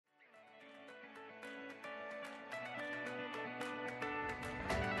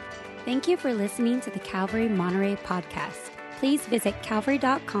Thank you for listening to the Calvary Monterey podcast. Please visit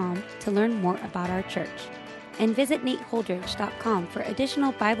calvary.com to learn more about our church. And visit nateholdridge.com for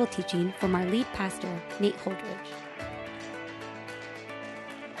additional Bible teaching from our lead pastor, Nate Holdridge.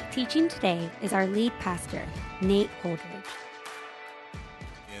 Teaching today is our lead pastor, Nate Holdridge.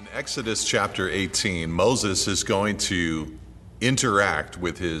 In Exodus chapter 18, Moses is going to interact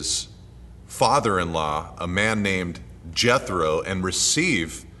with his father-in-law, a man named Jethro, and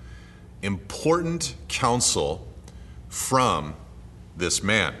receive important counsel from this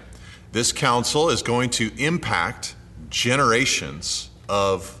man. This counsel is going to impact generations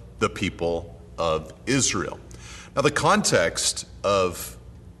of the people of Israel. Now, the context of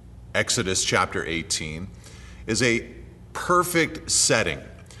Exodus chapter 18 is a perfect setting.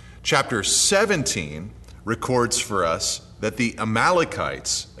 Chapter 17 records for us that the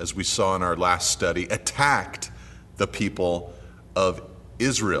Amalekites, as we saw in our last study, attacked the people of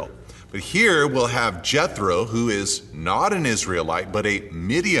Israel. But here we'll have Jethro, who is not an Israelite, but a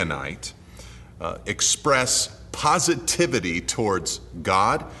Midianite, express positivity towards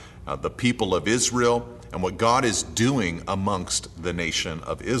God, the people of Israel, and what God is doing amongst the nation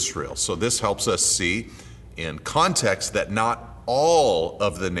of Israel. So this helps us see in context that not all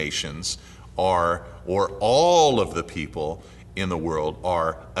of the nations are, or all of the people in the world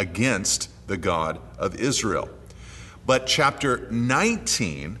are against the God of Israel. But chapter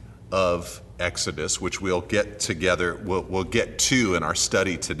 19 of Exodus, which we'll get together, we'll get to in our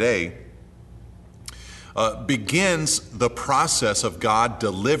study today, begins the process of God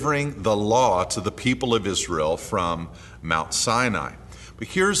delivering the law to the people of Israel from Mount Sinai. But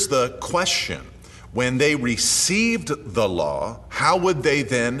here's the question. When they received the law, how would they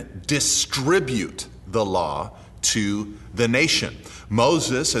then distribute the law to the nation?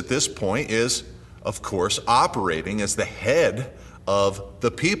 Moses, at this point, is, of course, operating as the head of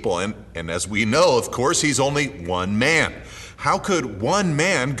the people. And as we know, of course, he's only one man. How could one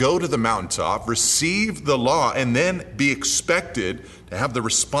man go to the mountaintop, receive the law, and then be expected to have the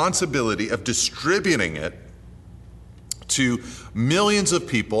responsibility of distributing it to millions of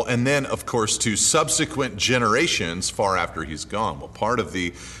people, and then, of course, to subsequent generations far after he's gone? Well, part of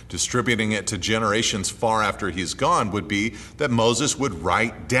the distributing it to generations far after he's gone would be that Moses would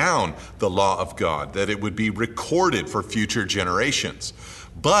write down the law of God, that it would be recorded for future generations.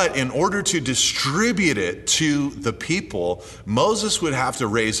 But in order to distribute it to the people, Moses would have to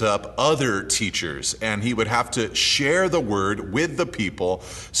raise up other teachers, and he would have to share the word with the people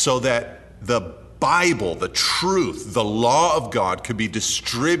so that the Bible, the truth, the law of God could be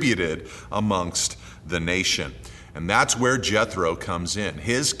distributed amongst the nation. And that's where Jethro comes in.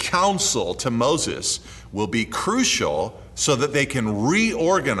 His counsel to Moses will be crucial so that they can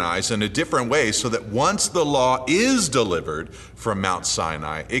reorganize in a different way, so that once the law is delivered from Mount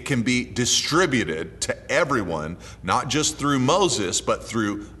Sinai, it can be distributed to everyone, not just through Moses, but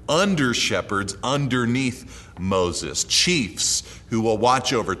through under-shepherds underneath Moses, chiefs who will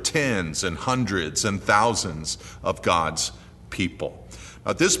watch over tens and hundreds and thousands of God's people.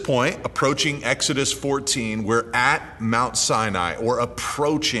 At this point, approaching Exodus 14, we're at Mount Sinai, or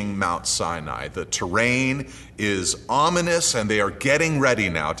approaching Mount Sinai. The terrain is ominous, and they are getting ready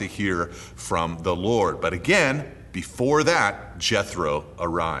now to hear from the Lord. But again, before that, Jethro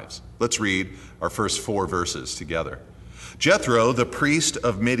arrives. Let's read our first 4 verses together. Jethro, the priest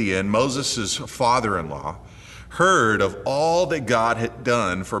of Midian, Moses' father-in-law, heard of all that God had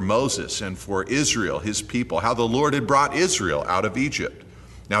done for Moses and for Israel, his people, how the Lord had brought Israel out of Egypt.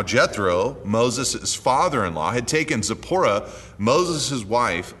 Now Jethro, Moses' father-in-law, had taken Zipporah, Moses'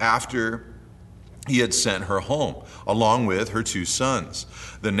 wife, after he had sent her home, along with her 2 sons.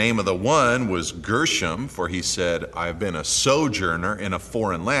 The name of the one was Gershom, for he said, I have been a sojourner in a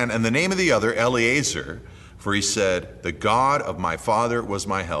foreign land. And the name of the other, Eleazar, for he said, the God of my father was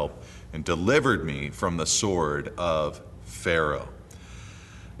my help and delivered me from the sword of Pharaoh.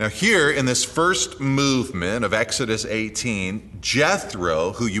 Now here in this first movement of Exodus 18,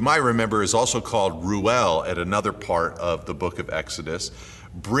 Jethro, who you might remember is also called Reuel at another part of the book of Exodus,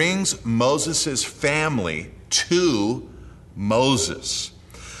 brings Moses' family to Moses.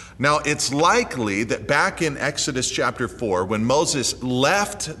 Now it's likely that back in Exodus chapter 4, when Moses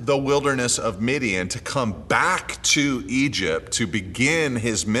left the wilderness of Midian to come back to Egypt to begin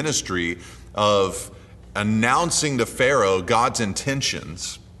his ministry of announcing to Pharaoh God's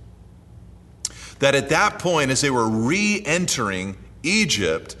intentions, that at that point, as they were re-entering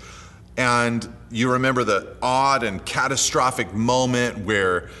Egypt, and you remember the odd and catastrophic moment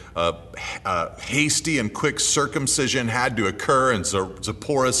where hasty and quick circumcision had to occur, and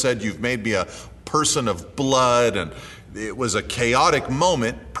Zipporah said, you've made me a person of blood, and it was a chaotic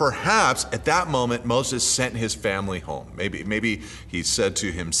moment. Perhaps at that moment, Moses sent his family home. Maybe he said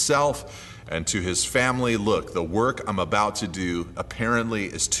to himself and to his family, look, the work I'm about to do apparently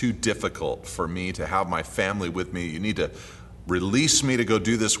is too difficult for me to have my family with me. You need to release me to go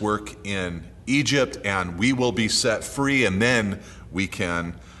do this work in Egypt, and we will be set free, and then we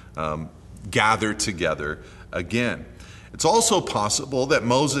can gather together again. It's also possible that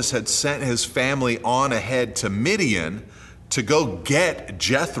Moses had sent his family on ahead to Midian to go get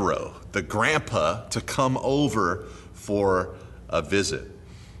Jethro, the grandpa, to come over for a visit.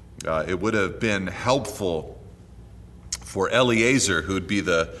 It would have been helpful for Eleazar, who would be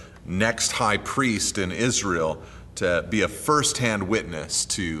the next high priest in Israel, to be a first-hand witness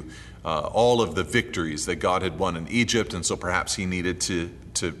to all of the victories that God had won in Egypt, and so perhaps he needed to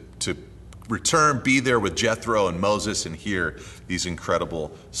return, be there with Jethro and Moses and hear these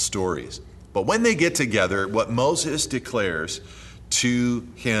incredible stories. But when they get together, what Moses declares to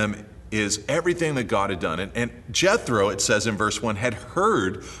him is everything that God had done. And Jethro, it says in verse 1, had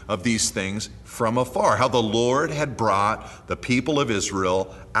heard of these things from afar, how the Lord had brought the people of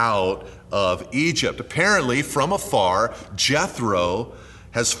Israel out of Egypt. Apparently, from afar, Jethro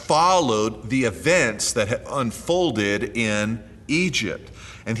has followed the events that had unfolded in Egypt.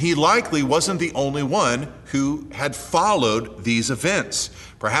 And he likely wasn't the only one who had followed these events.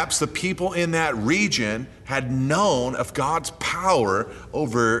 Perhaps the people in that region had known of God's power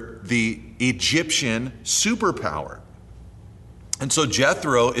over the Egyptian superpower. And so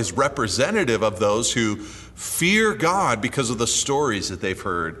Jethro is representative of those who fear God because of the stories that they've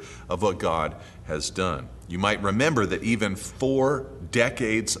heard of what God has done. You might remember that even 4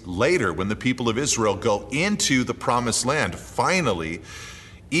 decades later, when the people of Israel go into the promised land, finally,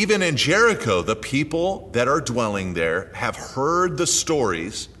 even in Jericho, the people that are dwelling there have heard the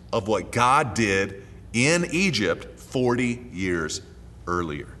stories of what God did in Egypt 40 years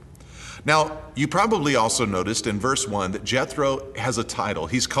earlier. Now, you probably also noticed in verse 1 that Jethro has a title.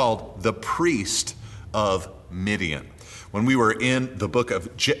 He's called the priest of Midian. When we were in the book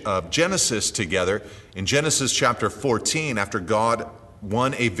of Genesis together, in Genesis chapter 14, after God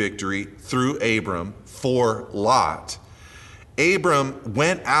won a victory through Abram for Lot, Abram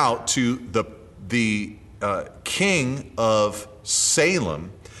went out to the king of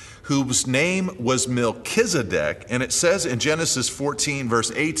Salem, whose name was Melchizedek, and it says in Genesis 14,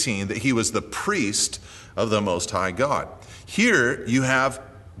 verse 18, that he was the priest of the Most High God. Here you have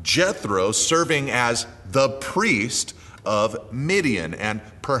Jethro serving as the priest of Midian, and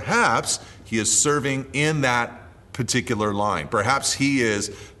perhaps he is serving in that particular line. Perhaps he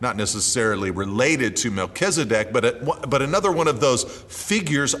is not necessarily related to Melchizedek, but another one of those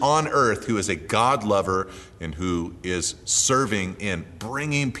figures on earth who is a God lover and who is serving in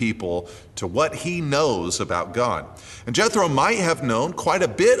bringing people to what he knows about God. And Jethro might have known quite a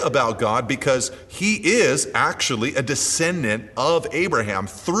bit about God because he is actually a descendant of Abraham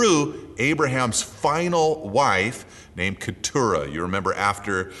through Abraham's final wife named Keturah. You remember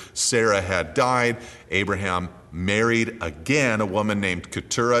after Sarah had died, Abraham married again a woman named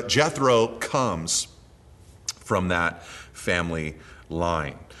Keturah. Jethro comes from that family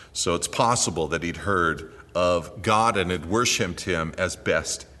line. So it's possible that he'd heard of God and had worshiped him as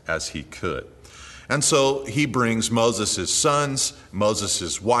best as he could. And so he brings Moses' sons,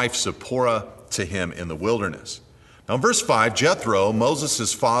 Moses' wife Zipporah, to him in the wilderness. Now in verse 5, Jethro,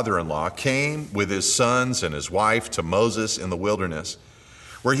 Moses' father-in-law, came with his sons and his wife to Moses in the wilderness,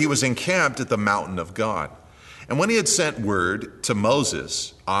 where he was encamped at the mountain of God. And when he had sent word to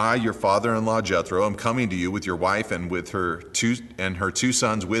Moses, I, your father-in-law Jethro, am coming to you with your wife and with her two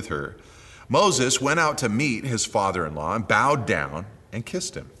sons with her, Moses went out to meet his father-in-law and bowed down and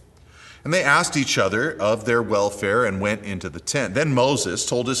kissed him. And they asked each other of their welfare and went into the tent. Then Moses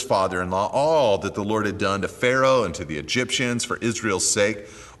told his father-in-law all that the Lord had done to Pharaoh and to the Egyptians for Israel's sake,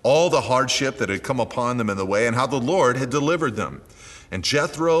 all the hardship that had come upon them in the way, and how the Lord had delivered them. And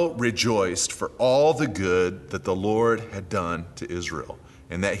Jethro rejoiced for all the good that the Lord had done to Israel,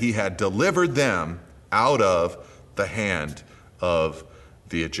 and that he had delivered them out of the hand of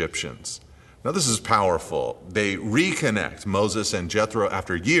the Egyptians. Now this is powerful. They reconnect, Moses and Jethro,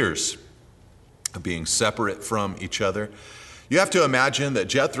 after years of being separate from each other. You have to imagine that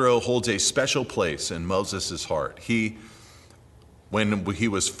Jethro holds a special place in Moses' heart. When he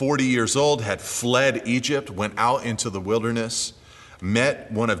was 40 years old, had fled Egypt, went out into the wilderness,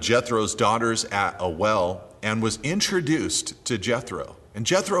 met one of Jethro's daughters at a well, and was introduced to Jethro. And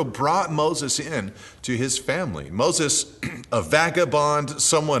Jethro brought Moses in to his family. Moses, a vagabond,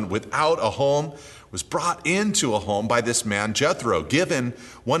 someone without a home, was brought into a home by this man Jethro, given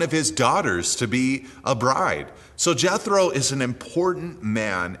one of his daughters to be a bride. So Jethro is an important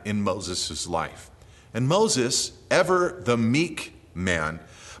man in Moses' life. And Moses, ever the meek man,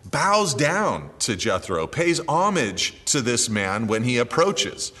 bows down to Jethro, pays homage to this man when he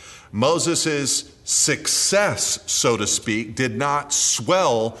approaches. Moses' success, so to speak, did not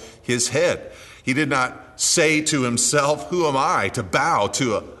swell his head. He did not say to himself, "Who am I to bow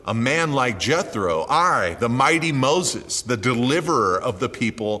to a man like Jethro? I, the mighty Moses, the deliverer of the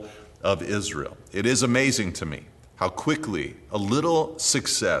people of Israel." It is amazing to me how quickly a little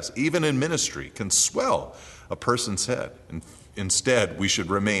success, even in ministry, can swell a person's head. And instead, we should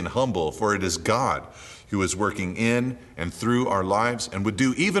remain humble, for it is God who is working in and through our lives and would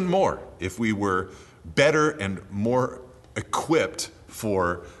do even more if we were better and more equipped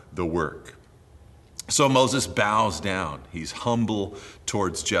for the work. So Moses bows down. He's humble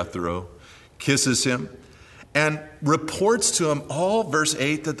towards Jethro, kisses him, and reports to him all, verse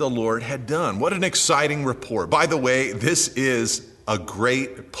 8, that the Lord had done. What an exciting report. By the way, this is a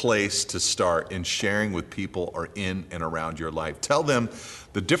great place to start in sharing with people or in and around your life. Tell them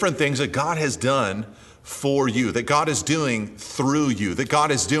the different things that God has done for you, that God is doing through you, that God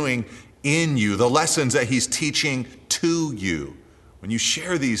is doing in you, the lessons that he's teaching to you. When you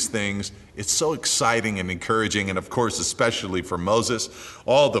share these things, it's so exciting and encouraging, and of course, especially for Moses,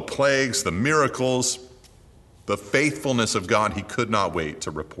 all the plagues, the miracles, the faithfulness of God, he could not wait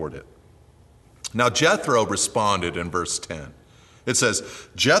to report it. Now, Jethro responded in verse 10. It says,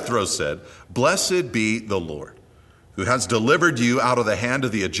 Jethro said, "Blessed be the Lord, who has delivered you out of the hand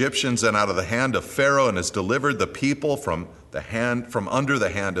of the Egyptians and out of the hand of Pharaoh, and has delivered the people from under the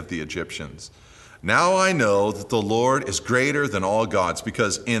hand of the Egyptians. Now I know that the Lord is greater than all gods,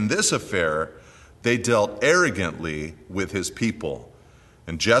 because in this affair they dealt arrogantly with his people."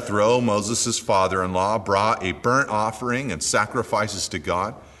 And Jethro, Moses' father-in-law, brought a burnt offering and sacrifices to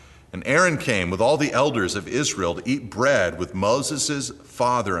God. And Aaron came with all the elders of Israel to eat bread with Moses'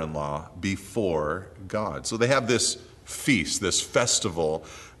 father-in-law before God. So they have this feast, this festival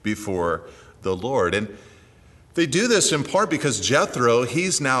before the Lord. And they do this in part because Jethro,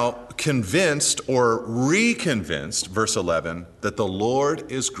 he's now convinced or reconvinced, verse 11, that the Lord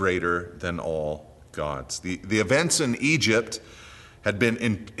is greater than all gods. The events in Egypt had been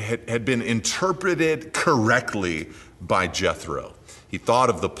interpreted correctly by Jethro. He thought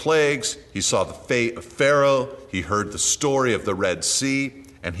of the plagues, he saw the fate of Pharaoh, he heard the story of the Red Sea,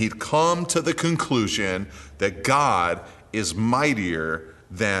 and he'd come to the conclusion that God is mightier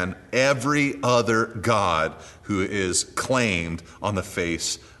than every other god who is claimed on the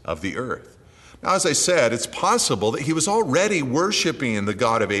face of the earth. Now, as I said, it's possible that he was already worshiping the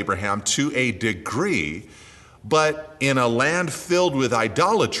God of Abraham to a degree, but in a land filled with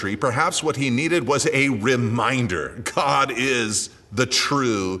idolatry, perhaps what he needed was a reminder. God is the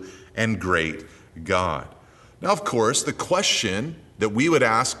true and great God. Now, of course, the question that we would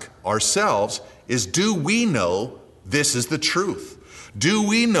ask ourselves is, do we know this is the truth? Do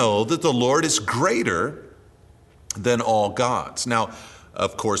we know that the Lord is greater than all gods? Now,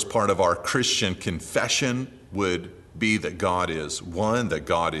 of course, part of our Christian confession would be that God is one, that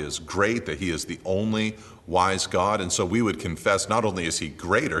God is great, that he is the only wise God. And so we would confess not only is he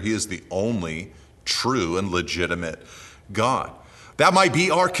greater, he is the only true and legitimate God. That might be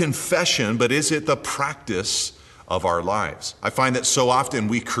our confession, but is it the practice of our lives? I find that so often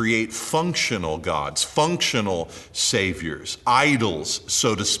we create functional gods, functional saviors, idols,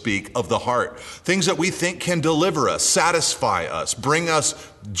 so to speak, of the heart. Things that we think can deliver us, satisfy us, bring us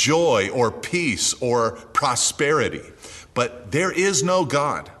joy or peace or prosperity. But there is no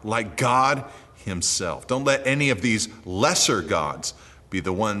God like God himself. Don't let any of these lesser gods be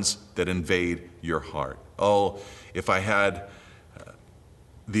the ones that invade your heart. Oh, if I had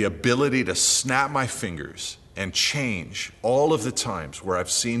the ability to snap my fingers and change all of the times where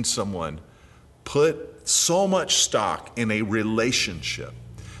I've seen someone put so much stock in a relationship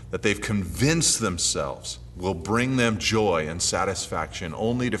that they've convinced themselves will bring them joy and satisfaction,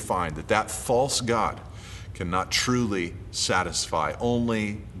 only to find that that false God cannot truly satisfy.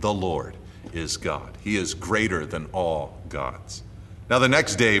 Only the Lord is God. He is greater than all gods. Now the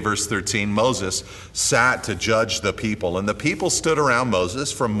next day, verse 13, Moses sat to judge the people, and the people stood around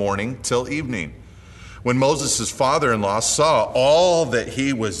Moses from morning till evening. When Moses' father-in-law saw all that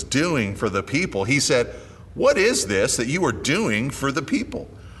he was doing for the people, he said, "What is this that you are doing for the people?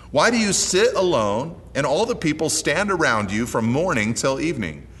 Why do you sit alone and all the people stand around you from morning till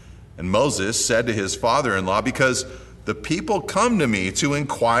evening?" And Moses said to his father-in-law, "Because the people come to me to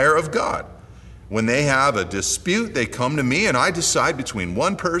inquire of God. When they have a dispute, they come to me, and I decide between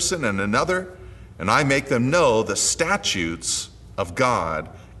one person and another, and I make them know the statutes of God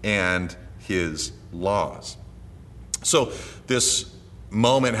and his laws. So this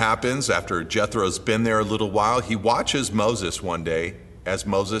moment happens after Jethro's been there a little while. He watches Moses one day as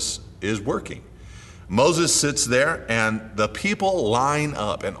Moses is working. Moses sits there, and the people line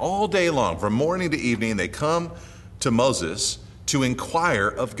up, and all day long, from morning to evening, they come to Moses to inquire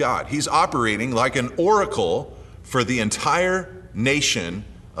of God. He's operating like an oracle for the entire nation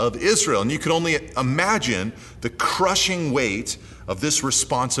of Israel. And you can only imagine the crushing weight of this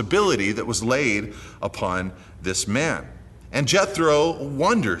responsibility that was laid upon this man. And Jethro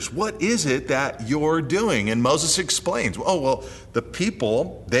wonders, what is it that you're doing? And Moses explains, the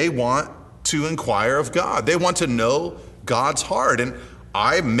people, they want to inquire of God. They want to know God's heart. And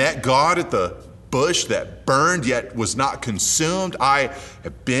I met God at the bush that burned yet was not consumed. I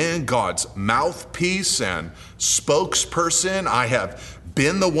have been God's mouthpiece and spokesperson. I have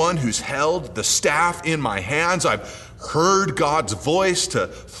been the one who's held the staff in my hands. I've heard God's voice to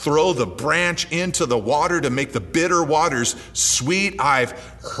throw the branch into the water to make the bitter waters sweet. I've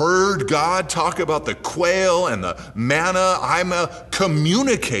heard God talk about the quail and the manna. I'm a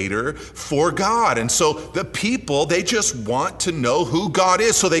communicator for God. And so the people, they just want to know who God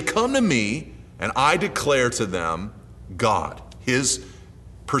is. So they come to me, and I declare to them God, his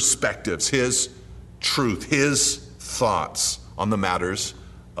perspectives, his truth, his thoughts on the matters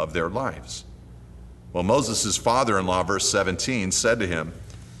of their lives. Well, Moses' father-in-law, verse 17, said to him,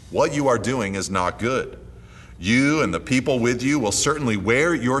 "What you are doing is not good. You and the people with you will certainly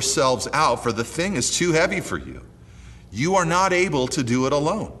wear yourselves out, for the thing is too heavy for you. You are not able to do it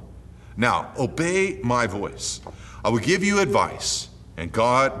alone. Now, obey my voice. I will give you advice, and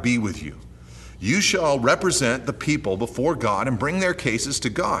God be with you. You shall represent the people before God and bring their cases to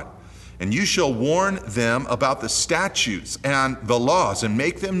God. And you shall warn them about the statutes and the laws and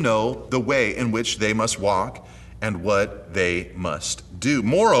make them know the way in which they must walk and what they must do.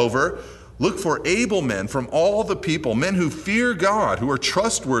 Moreover, look for able men from all the people, men who fear God, who are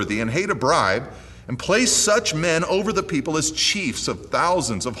trustworthy and hate a bribe, and place such men over the people as chiefs of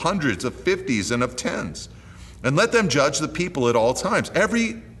thousands, of hundreds, of fifties, and of tens. And let them judge the people at all times.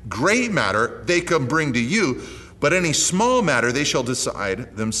 Every great matter they can bring to you, but any small matter they shall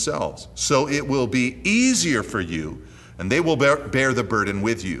decide themselves. So it will be easier for you, and they will bear the burden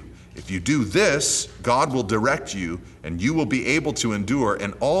with you. If you do this, God will direct you, and you will be able to endure,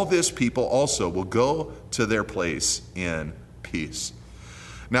 and all this people also will go to their place in peace."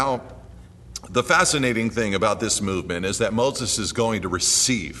 Now, the fascinating thing about this movement is that Moses is going to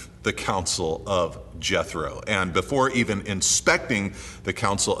receive the counsel of Jethro. And before even inspecting the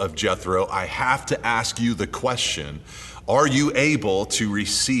counsel of Jethro, I have to ask you the question, are you able to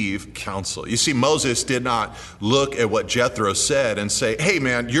receive counsel? You see, Moses did not look at what Jethro said and say, "Hey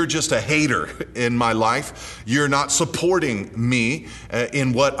man, you're just a hater in my life. You're not supporting me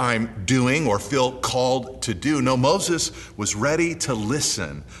in what I'm doing or feel called to do." No, Moses was ready to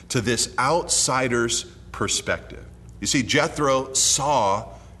listen to this outsider's perspective. You see, Jethro saw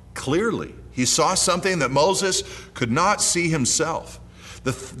clearly. He saw something that Moses could not see himself.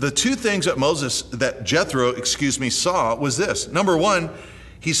 The two things that Jethro saw was this. Number one,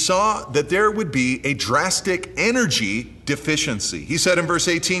 he saw that there would be a drastic energy deficiency. He said in verse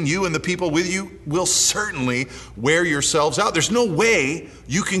 18, "You and the people with you will certainly wear yourselves out." There's no way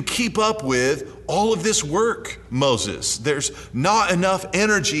you can keep up with all of this work, Moses. There's not enough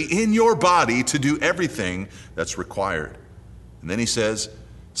energy in your body to do everything that's required. And then he says,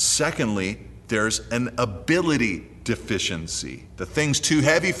 secondly, there's an ability deficiency. The thing's too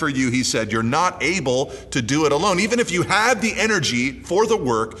heavy for you, he said. You're not able to do it alone. Even if you have the energy for the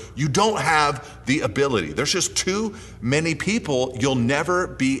work, you don't have the ability. There's just too many people. You'll never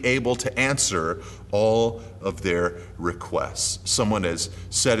be able to answer all of their requests. Someone has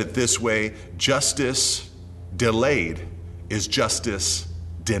said it this way: justice delayed is justice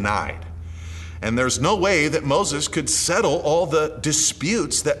denied. And there's no way that Moses could settle all the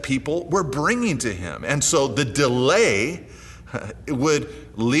disputes that people were bringing to him. And so the delay would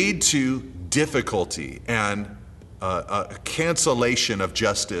lead to difficulty and a cancellation of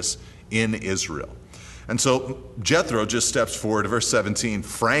justice in Israel. And so Jethro just steps forward to verse 17,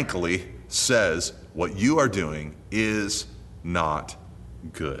 frankly says, what you are doing is not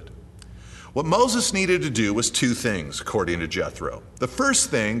good. What Moses needed to do was two things, according to Jethro. The first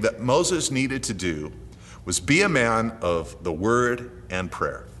thing that Moses needed to do was be a man of the word and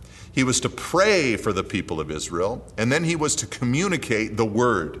prayer. He was to pray for the people of Israel, and then he was to communicate the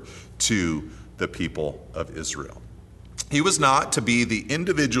word to the people of Israel. He was not to be the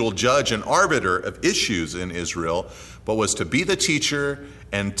individual judge and arbiter of issues in Israel, but was to be the teacher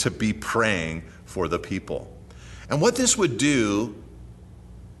and to be praying for the people. And what this would do,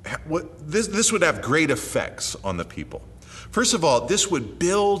 this would have great effects on the people. First of all, this would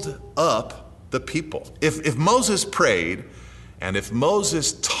build up the people. If Moses prayed and if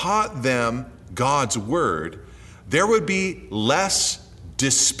Moses taught them God's word, there would be less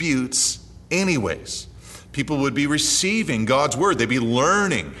disputes anyways. People would be receiving God's word. They'd be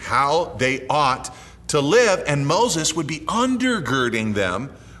learning how they ought to live, and Moses would be undergirding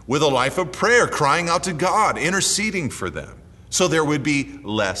them with a life of prayer, crying out to God, interceding for them. So there would be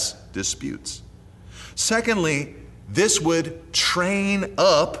less disputes. Secondly, this would train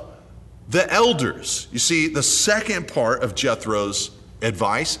up the elders. You see, the second part of Jethro's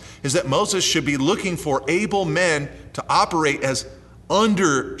advice is that Moses should be looking for able men to operate as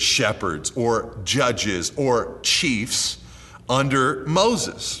under shepherds or judges or chiefs under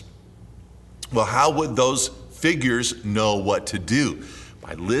Moses. Well, how would those figures know what to do?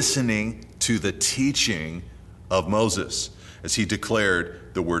 By listening to the teaching of Moses as he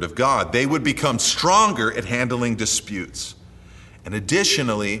declared the word of God. They would become stronger at handling disputes. And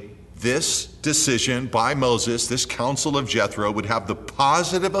additionally, this decision by Moses, this counsel of Jethro, would have the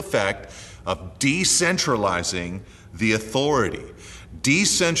positive effect of decentralizing the authority,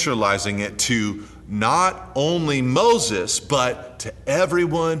 decentralizing it to not only Moses, but to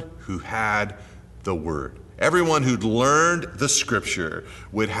everyone who had the word. Everyone who'd learned the scripture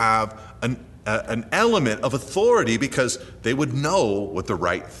would have an element of authority because they would know what the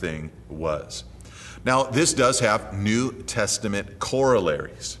right thing was. Now, this does have New Testament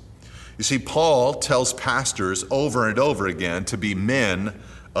corollaries. You see, Paul tells pastors over and over again to be men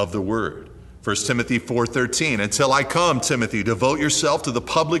of the word. 1 Timothy 4:13, until I come, Timothy, devote yourself to the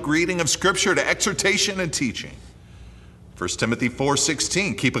public reading of Scripture, to exhortation and teaching. 1 Timothy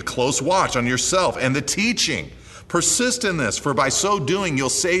 4:16, keep a close watch on yourself and the teaching. Persist in this, for by so doing you'll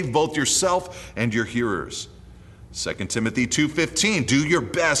save both yourself and your hearers. 2 Timothy 2:15, do your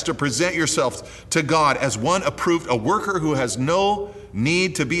best to present yourself to God as one approved, a worker who has no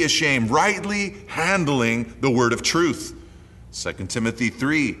need to be ashamed, rightly handling the word of truth. 2 Timothy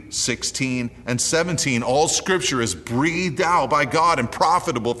 3:16 and 17, all scripture is breathed out by God and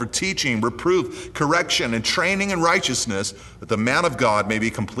profitable for teaching, reproof, correction, and training in righteousness, that the man of God may be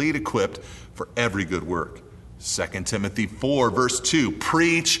complete, equipped for every good work. 2 Timothy 4, verse 2,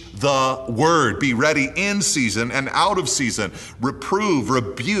 preach the word, be ready in season and out of season, reprove,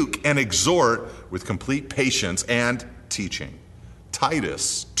 rebuke, and exhort with complete patience and teaching.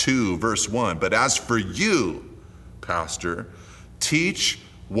 Titus 2, verse 1, but as for you, pastor, teach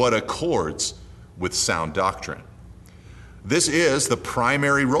what accords with sound doctrine. This is the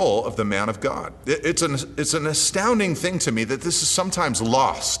primary role of the man of God. It's an astounding thing to me that this is sometimes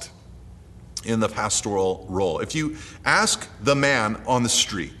lost in the pastoral role. If you ask the man on the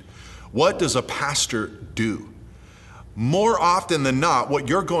street, what does a pastor do? More often than not, what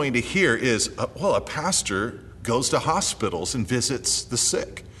you're going to hear is, a pastor goes to hospitals and visits the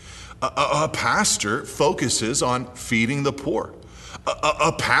sick. A pastor focuses on feeding the poor.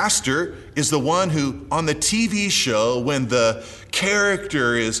 A pastor is the one who, on the TV show, when the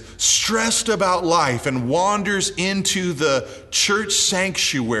character is stressed about life and wanders into the church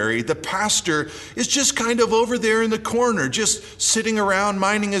sanctuary, the pastor is just kind of over there in the corner, just sitting around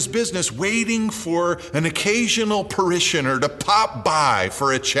minding his business, waiting for an occasional parishioner to pop by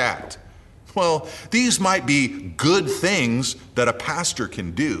for a chat. Well, these might be good things that a pastor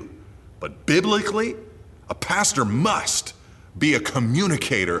can do, but biblically, a pastor must be a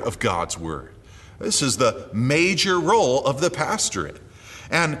communicator of God's word. This is the major role of the pastorate.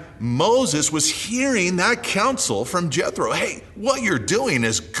 And Moses was hearing that counsel from Jethro. Hey, what you're doing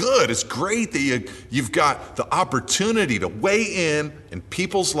is good. It's great that you've got the opportunity to weigh in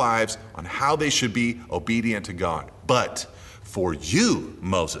people's lives on how they should be obedient to God. But for you,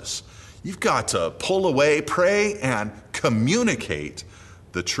 Moses, you've got to pull away, pray, and communicate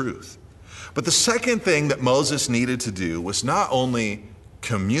the truth. But the second thing that Moses needed to do was not only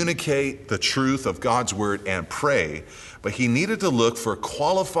communicate the truth of God's word and pray, but he needed to look for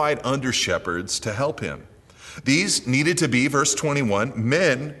qualified under-shepherds to help him. These needed to be, verse 21,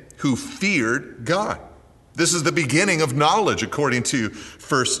 men who feared God. This is the beginning of knowledge according to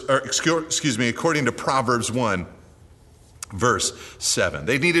Proverbs 1, verse 7.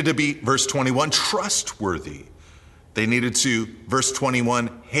 They needed to be, verse 21, trustworthy. They needed to, verse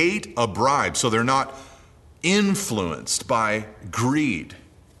 21, hate a bribe, so they're not influenced by greed,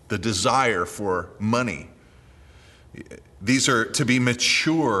 the desire for money. These are to be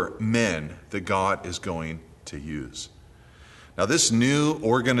mature men that God is going to use. Now, this new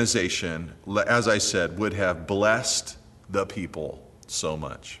organization, as I said, would have blessed the people so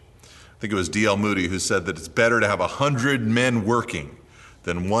much. I think it was D.L. Moody who said that it's better to have 100 men working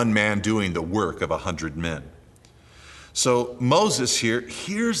than one man doing the work of 100 men. So Moses here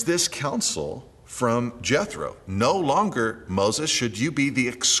hears this counsel from Jethro. No longer, Moses, should you be the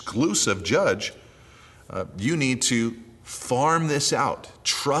exclusive judge. You need to farm this out.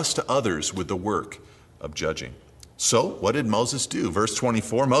 Trust others with the work of judging. So what did Moses do? Verse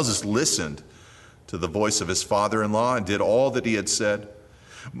 24, Moses listened to the voice of his father-in-law and did all that he had said.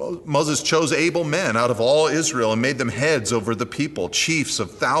 Moses chose able men out of all Israel and made them heads over the people, chiefs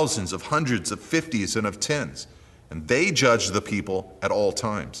of thousands, of hundreds, of fifties, and of tens. And they judged the people at all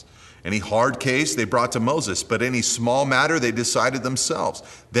times. Any hard case they brought to Moses, but any small matter they decided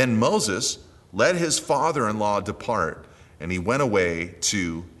themselves. Then Moses let his father-in-law depart, and he went away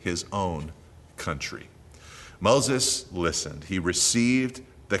to his own country. Moses listened. He received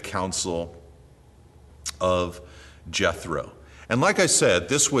the counsel of Jethro. And like I said,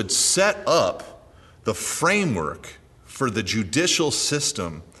 this would set up the framework for the judicial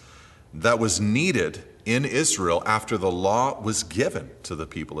system that was needed in Israel after the law was given to the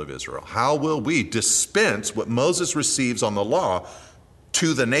people of Israel. How will we dispense what Moses receives on the law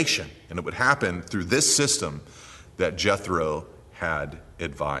to the nation? And it would happen through this system that Jethro had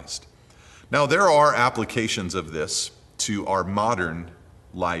advised. Now, there are applications of this to our modern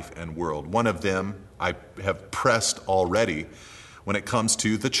life and world. One of them I have pressed already when it comes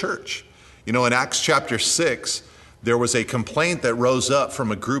to the church. You know, in Acts chapter 6, there was a complaint that rose up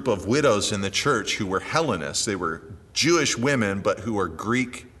from a group of widows in the church who were Hellenists. They were Jewish women, but who were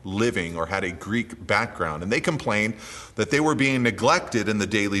Greek living or had a Greek background. And they complained that they were being neglected in the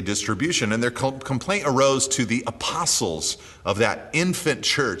daily distribution. And their complaint arose to the apostles of that infant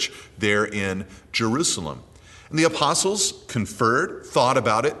church there in Jerusalem. And the apostles conferred, thought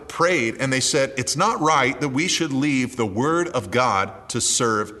about it, prayed, and they said, it's not right that we should leave the word of God to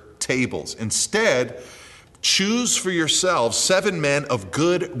serve tables. Instead, choose for yourselves 7 men of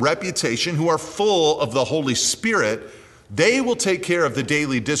good reputation who are full of the Holy Spirit. They will take care of the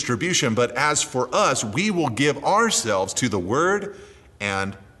daily distribution, but as for us, we will give ourselves to the word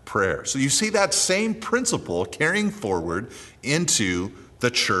and prayer. So you see that same principle carrying forward into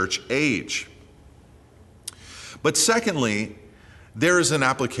the church age. But secondly, there is an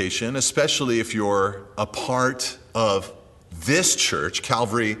application, especially if you're a part of this church,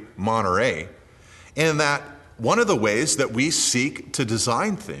 Calvary Monterey, in that one of the ways that we seek to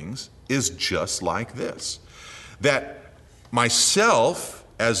design things is just like this. That myself,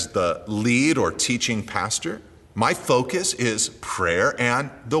 as the lead or teaching pastor, my focus is prayer and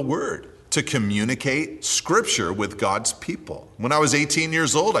the word to communicate Scripture with God's people. When I was 18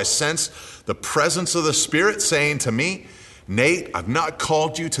 years old, I sensed the presence of the Spirit saying to me, Nate, I've not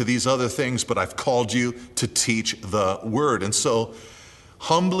called you to these other things, but I've called you to teach the word. And so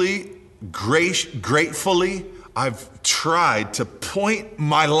humbly, gratefully, I've tried to point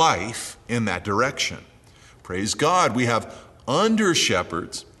my life in that direction. Praise God, we have under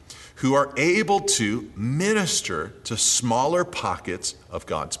shepherds who are able to minister to smaller pockets of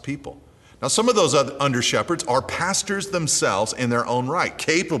God's people. Now, some of those under shepherds are pastors themselves in their own right,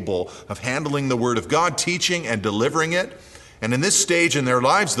 capable of handling the word of God, teaching and delivering it. And in this stage in their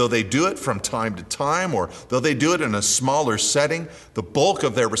lives, though they do it from time to time, or though they do it in a smaller setting, the bulk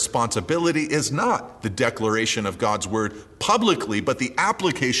of their responsibility is not the declaration of God's word publicly, but the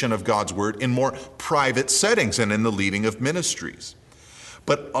application of God's word in more private settings and in the leading of ministries.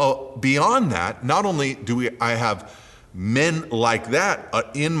 But beyond that, not only do I have men like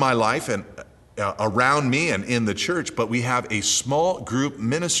that in my life and around me and in the church, but we have a small group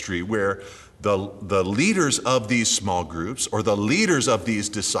ministry where the leaders of these small groups or the leaders of these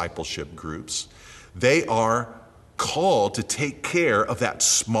discipleship groups, they are called to take care of that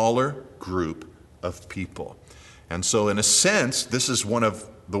smaller group of people. And so in a sense, this is one of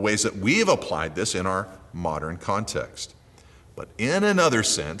the ways that we've applied this in our modern context. But in another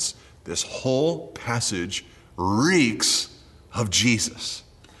sense, this whole passage reeks of Jesus.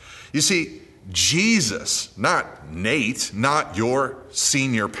 You see, Jesus, not Nate, not your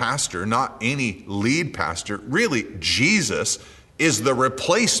senior pastor, not any lead pastor, really Jesus is the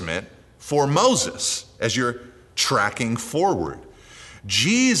replacement for Moses as you're tracking forward.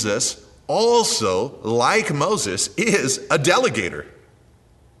 Jesus also, like Moses, is a delegator.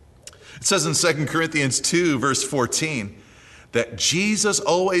 It says in 2 Corinthians 2, verse 14, that Jesus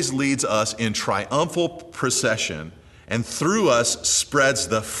always leads us in triumphal procession and through us spreads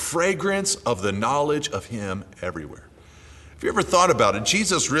the fragrance of the knowledge of him everywhere. Have you ever thought about it?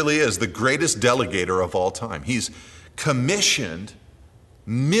 Jesus really is the greatest delegator of all time. He's commissioned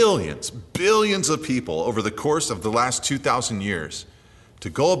millions, billions of people over the course of the last 2,000 years to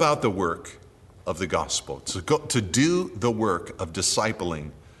go about the work of the gospel, to do the work of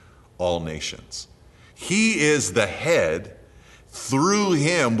discipling all nations. He is the head. Through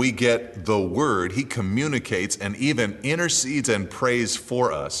him, we get the word. He communicates and even intercedes and prays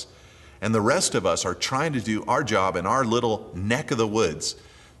for us. And the rest of us are trying to do our job in our little neck of the woods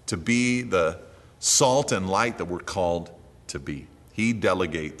to be the salt and light that we're called to be. He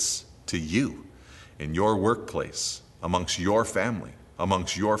delegates to you in your workplace, amongst your family,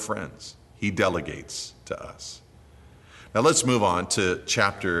 amongst your friends. He delegates to us. Now let's move on to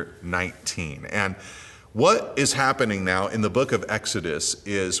chapter 19. And what is happening now in the book of Exodus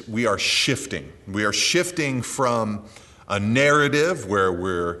is we are shifting. We are shifting from a narrative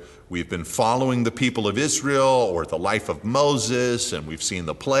where we've been following the people of Israel or the life of Moses, and we've seen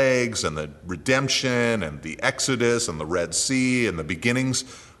the plagues and the redemption and the Exodus and the Red Sea and the beginnings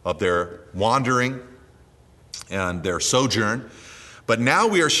of their wandering and their sojourn. But now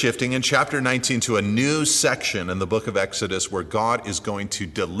we are shifting in chapter 19 to a new section in the book of Exodus where God is going to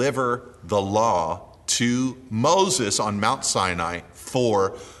deliver the law to Moses on Mount Sinai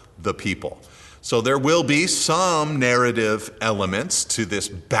for the people. So there will be some narrative elements to this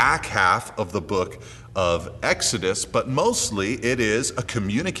back half of the book of Exodus, but mostly it is a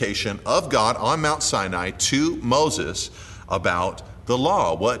communication of God on Mount Sinai to Moses about the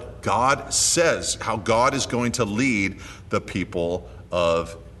law, what God says, how God is going to lead the people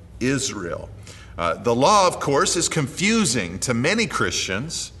of Israel. The law, of course, is confusing to many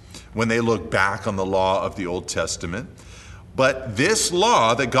Christians when they look back on the law of the Old Testament. But this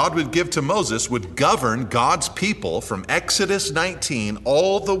law that God would give to Moses would govern God's people from Exodus 19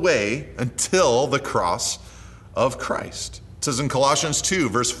 all the way until the cross of Christ. It says in Colossians 2,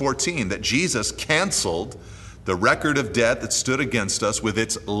 verse 14, that Jesus canceled the record of debt that stood against us with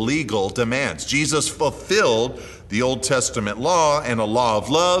its legal demands. Jesus fulfilled the Old Testament law and a law of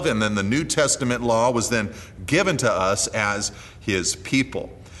love, and then the New Testament law was then given to us as his people.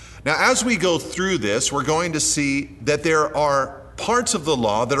 Now, as we go through this, we're going to see that there are parts of the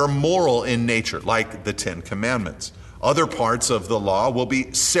law that are moral in nature, like the Ten Commandments. Other parts of the law will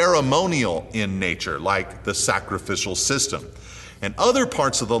be ceremonial in nature, like the sacrificial system. And other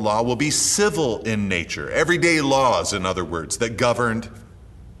parts of the law will be civil in nature, everyday laws, in other words, that governed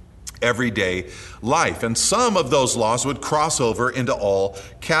everyday life. And some of those laws would cross over into all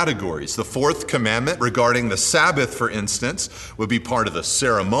categories. The fourth commandment regarding the Sabbath, for instance, would be part of the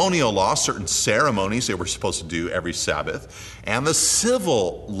ceremonial law, certain ceremonies they were supposed to do every Sabbath, and the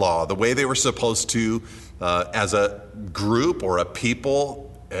civil law, the way they were supposed to, as a group or a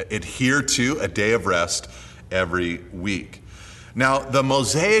people, adhere to a day of rest every week. Now, the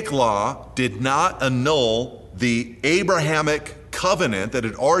Mosaic law did not annul the Abrahamic covenant that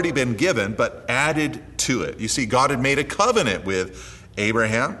had already been given, but added to it. You see, God had made a covenant with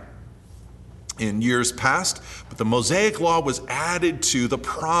Abraham in years past, but the Mosaic law was added to the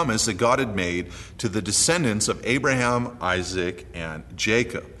promise that God had made to the descendants of Abraham, Isaac, and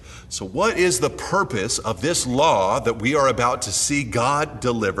Jacob. So what is the purpose of this law that we are about to see God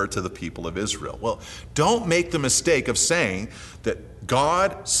deliver to the people of Israel? Well, don't make the mistake of saying that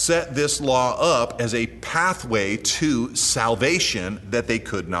God set this law up as a pathway to salvation that they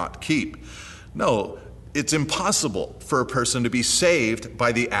could not keep. No, it's impossible for a person to be saved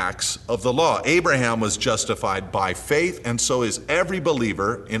by the acts of the law. Abraham was justified by faith, and so is every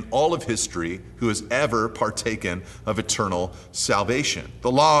believer in all of history who has ever partaken of eternal salvation.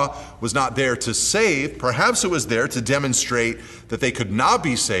 The law was not there to save. Perhaps it was there to demonstrate that they could not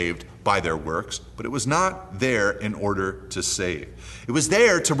be saved by their works, but it was not there in order to save. It was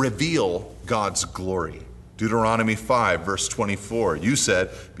there to reveal God's glory. Deuteronomy 5, verse 24, you said,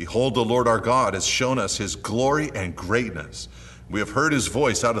 "Behold, the Lord our God has shown us his glory and greatness. We have heard his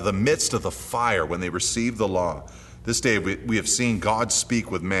voice out of the midst of the fire when they received the law. This day we have seen God speak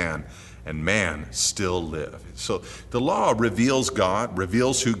with man, and man still live." So the law reveals God,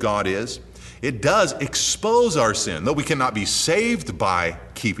 reveals who God is. It does expose our sin. Though we cannot be saved by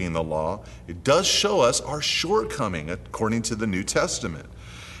keeping the law, it does show us our shortcoming according to the New Testament.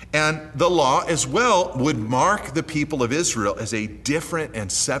 And the law as well would mark the people of Israel as a different and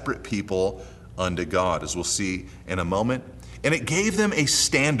separate people unto God, as we'll see in a moment. And it gave them a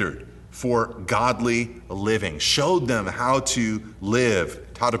standard for godly living, showed them how to live,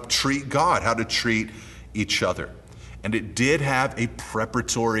 how to treat God, how to treat each other. And it did have a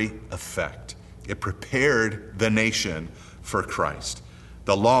preparatory effect. It prepared the nation for Christ.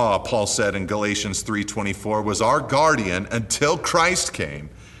 The law, Paul said in Galatians 3:24, was our guardian until Christ came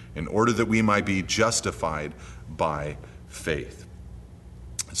in order that we might be justified by faith.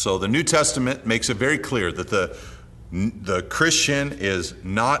 So the New Testament makes it very clear that the Christian is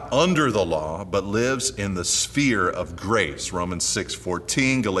not under the law, but lives in the sphere of grace. Romans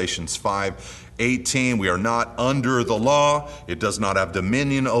 6:14, Galatians 5:18. We are not under the law. It does not have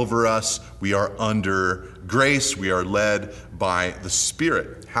dominion over us. We are under grace. We are led by the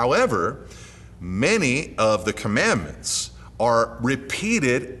Spirit. However, many of the commandments are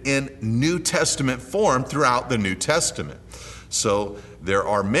repeated in New Testament form throughout the New Testament. So there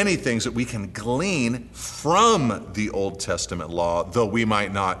are many things that we can glean from the Old Testament law, though we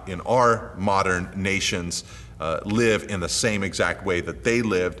might not in our modern nations live in the same exact way that they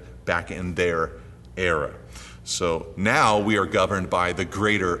lived back in their era. So now we are governed by the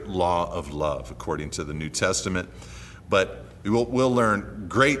greater law of love, according to the New Testament. But we'll learn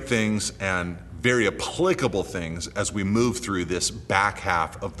great things and very applicable things as we move through this back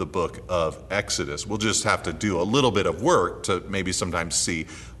half of the book of Exodus. We'll just have to do a little bit of work to maybe sometimes see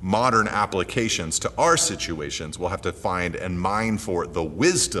modern applications to our situations. We'll have to find and mine for the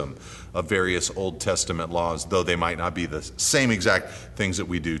wisdom of various Old Testament laws, though they might not be the same exact things that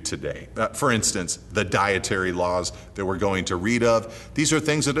we do today. For instance, the dietary laws that we're going to read of, these are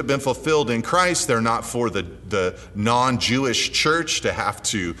things that have been fulfilled in Christ. They're not for the non-Jewish church to have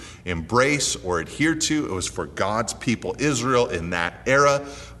to embrace or adhere to. It was for God's people, Israel, in that era.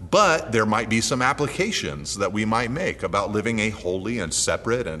 But there might be some applications that we might make about living a holy and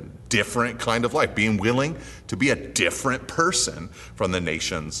separate and different kind of life, being willing to be a different person from the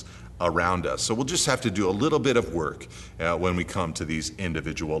nations around us. So we'll just have to do a little bit of work when we come to these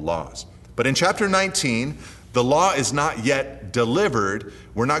individual laws. But in chapter 19, the law is not yet delivered.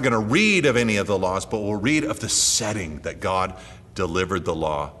 We're not going to read of any of the laws, but we'll read of the setting that God delivered the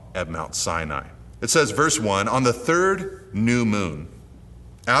law at Mount Sinai. It says, verse 1, on the third new moon,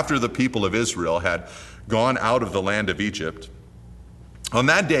 after the people of Israel had gone out of the land of Egypt, on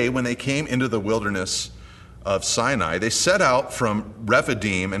that day when they came into the wilderness of Sinai, they set out from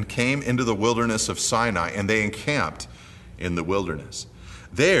Rephidim and came into the wilderness of Sinai, and they encamped in the wilderness.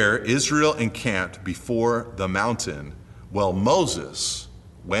 There Israel encamped before the mountain while Moses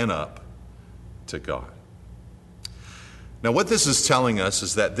went up to God. Now what this is telling us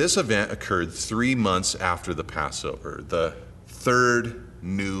is that this event occurred 3 months after the Passover. The third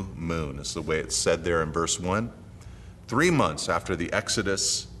new moon is the way it's said there in verse 1. 3 months after the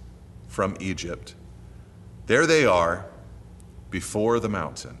Exodus from Egypt, there they are before the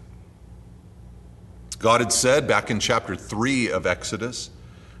mountain. God had said back in chapter 3 of Exodus,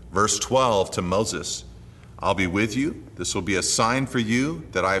 verse 12 to Moses, I'll be with you. This will be a sign for you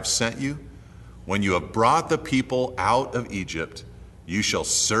that I have sent you. When you have brought the people out of Egypt, you shall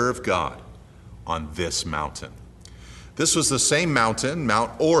serve God on this mountain. This was the same mountain,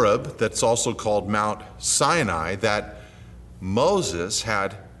 Mount Oreb, that's also called Mount Sinai, that Moses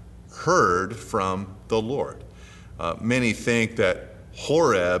had heard from the Lord. Many think that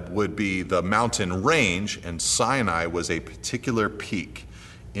Horeb would be the mountain range, and Sinai was a particular peak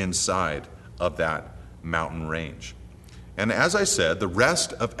inside of that mountain range. And as I said, the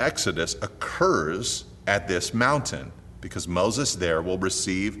rest of Exodus occurs at this mountain because Moses there will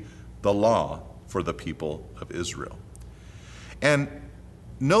receive the law for the people of Israel. And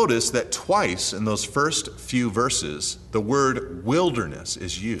notice that twice in those first few verses, the word wilderness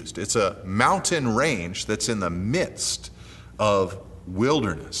is used. It's a mountain range that's in the midst of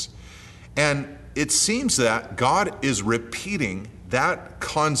wilderness. And it seems that God is repeating that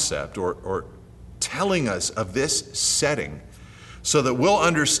concept or telling us of this setting so that we'll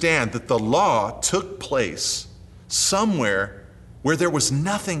understand that the law took place somewhere where there was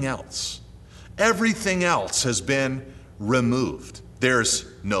nothing else. Everything else has been removed. There's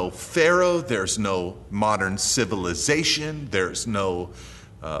no Pharaoh, there's no modern civilization, there's no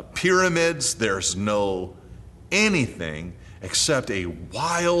pyramids, there's no anything except a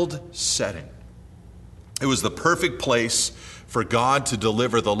wild setting. It was the perfect place for God to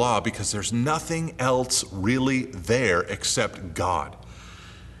deliver the law because there's nothing else really there except God.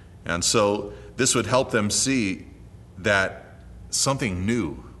 And so this would help them see that something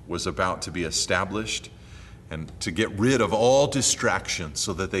new was about to be established and to get rid of all distractions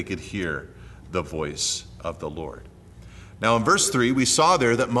so that they could hear the voice of the Lord. Now in verse 3, we saw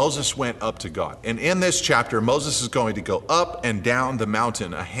there that Moses went up to God. And in this chapter, Moses is going to go up and down the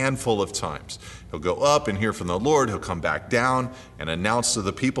mountain a handful of times. He'll go up and hear from the Lord. He'll come back down and announce to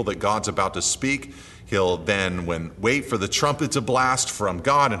the people that God's about to speak. He'll then wait for the trumpet to blast from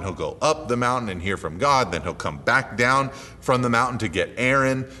God, and he'll go up the mountain and hear from God. Then he'll come back down from the mountain to get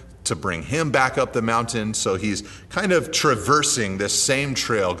Aaron to bring him back up the mountain. So he's kind of traversing this same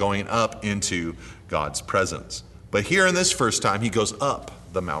trail going up into God's presence. But here in this first time, he goes up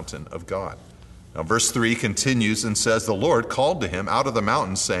the mountain of God. Now, verse 3 continues and says, the Lord called to him out of the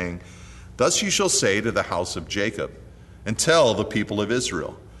mountain, saying, thus you shall say to the house of Jacob, and tell the people of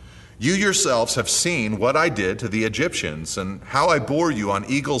Israel, you yourselves have seen what I did to the Egyptians, and how I bore you on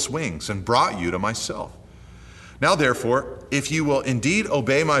eagle's wings and brought you to myself. Now therefore, if you will indeed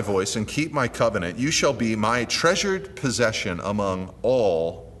obey my voice and keep my covenant, you shall be my treasured possession among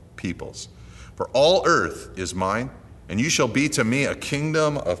all peoples. For all earth is mine, and you shall be to me a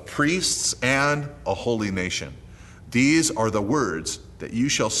kingdom of priests and a holy nation. These are the words that you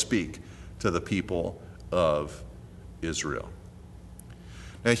shall speak to the people of Israel.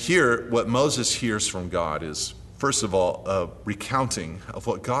 Now here, what Moses hears from God is, first of all, a recounting of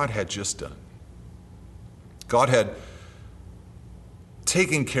what God had just done. God had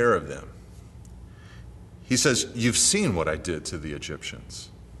taken care of them. He says, you've seen what I did to the Egyptians.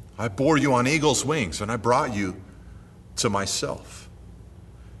 I bore you on eagle's wings, and I brought you to myself.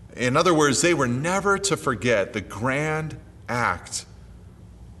 In other words, they were never to forget the grand act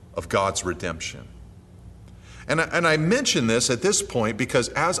of God's redemption. And I mention this at this point because,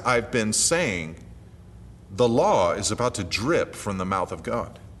 as I've been saying, the law is about to drip from the mouth of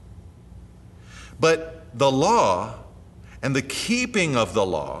God. But the law and the keeping of the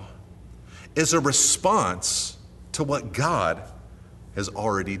law is a response to what God has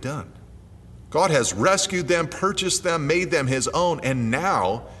already done. God has rescued them, purchased them, made them his own, and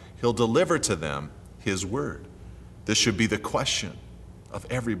now he'll deliver to them his word. This should be the question of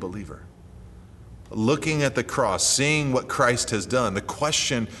every believer. Looking at the cross, seeing what Christ has done, the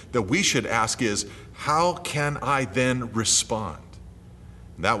question that we should ask is, how can I then respond?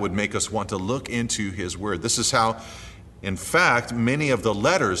 That would make us want to look into his word. This is how, in fact, many of the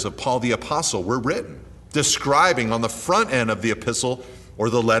letters of Paul the Apostle were written, describing on the front end of the epistle or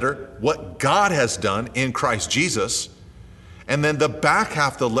the letter what God has done in Christ Jesus. And then the back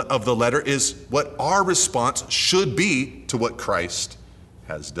half of the letter is what our response should be to what Christ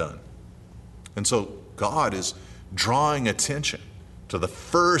has done. And so God is drawing attention to the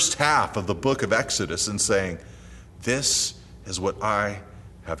first half of the book of Exodus and saying, this is what I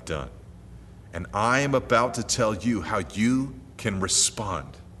have done. And I am about to tell you how you can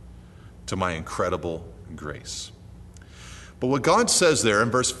respond to my incredible grace. But what God says there in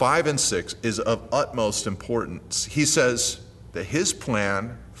verse 5 and 6 is of utmost importance. He says that his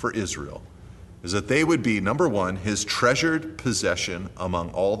plan for Israel is that they would be, number one, his treasured possession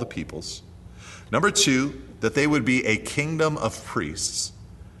among all the peoples. Number two, that they would be a kingdom of priests.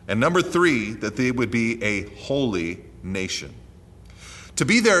 And number three, that they would be a holy nation. To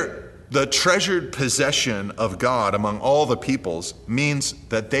be the treasured possession of God among all the peoples means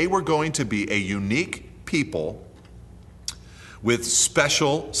that they were going to be a unique people with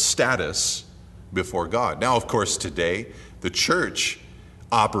special status before God. Now, of course, today, the church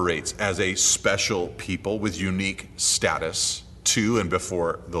operates as a special people with unique status to and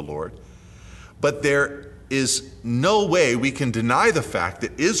before the Lord. But there is no way we can deny the fact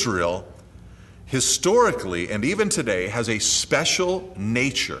that Israel, historically and even today, has a special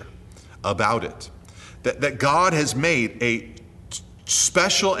nature about it. That God has made a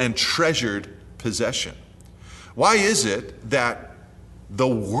special and treasured possession. Why is it that the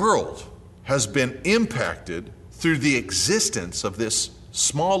world has been impacted through the existence of this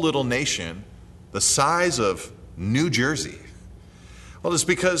small little nation the size of New Jersey? Well, it's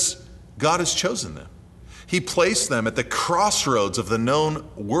because God has chosen them. He placed them at the crossroads of the known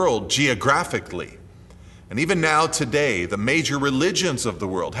world geographically. And even now, today, the major religions of the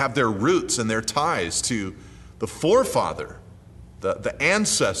world have their roots and their ties to the forefather, the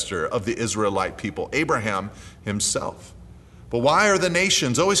ancestor of the Israelite people, Abraham himself. But why are the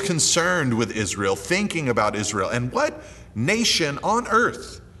nations always concerned with Israel, thinking about Israel? And what nation on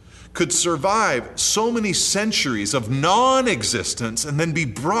earth could survive so many centuries of non-existence and then be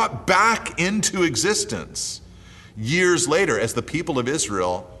brought back into existence years later, as the people of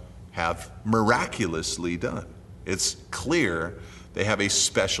Israel have miraculously done? It's clear they have a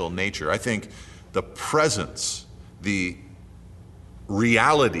special nature. I think the presence, the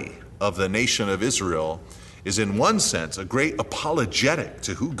reality of the nation of Israel is, in one sense, a great apologetic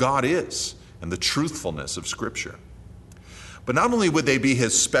to who God is and the truthfulness of Scripture. But not only would they be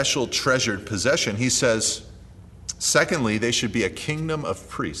his special treasured possession, he says, secondly, they should be a kingdom of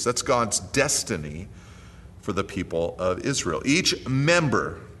priests. That's God's destiny for the people of Israel. Each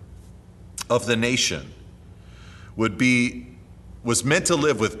member of the nation was meant to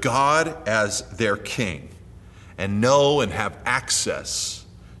live with God as their king and know and have access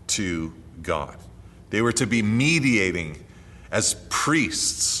to God. They were to be mediating as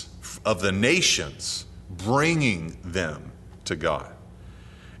priests of the nations, bringing them to God.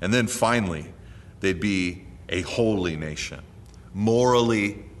 And then finally, they'd be a holy nation,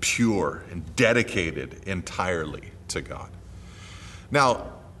 morally pure and dedicated entirely to God.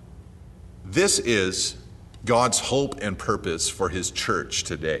 Now, this is God's hope and purpose for his church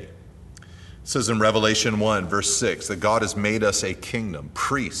today. It says in Revelation 1, verse 6, that God has made us a kingdom,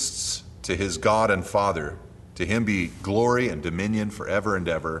 priests to his God and Father. To him be glory and dominion forever and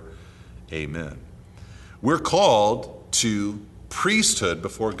ever. Amen. We're called to priesthood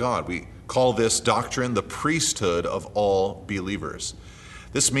before God. We call this doctrine the priesthood of all believers.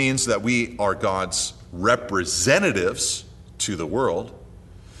 This means that we are God's representatives to the world,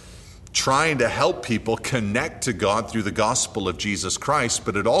 trying to help people connect to God through the gospel of Jesus Christ,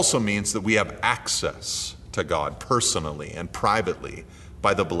 but it also means that we have access to God personally and privately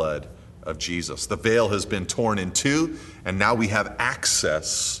by the blood of Jesus. The veil has been torn in two, and now we have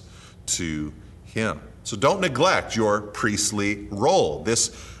access to him. So don't neglect your priestly role.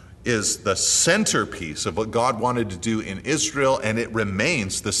 This is the centerpiece of what God wanted to do in Israel, and it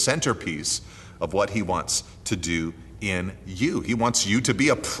remains the centerpiece of what he wants to do in you. He wants you to be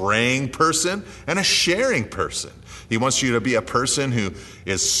a praying person and a sharing person. He wants you to be a person who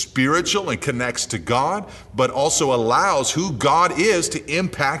is spiritual and connects to God, but also allows who God is to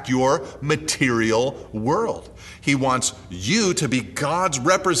impact your material world. He wants you to be God's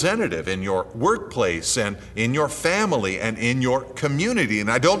representative in your workplace and in your family and in your community.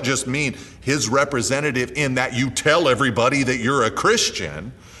 And I don't just mean his representative in that you tell everybody that you're a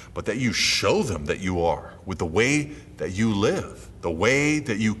Christian, but that you show them that you are with the way that you live, the way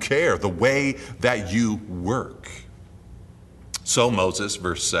that you care, the way that you work. So Moses,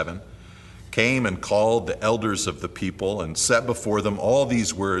 verse 7, came and called the elders of the people and set before them all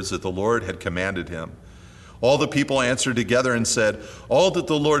these words that the Lord had commanded him. All the people answered together and said, "All that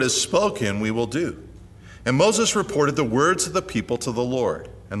the Lord has spoken we will do." And Moses reported the words of the people to the Lord.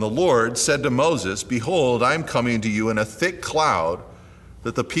 And the Lord said to Moses, "Behold, I am coming to you in a thick cloud,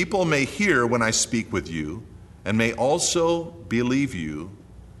 that the people may hear when I speak with you, and may also believe you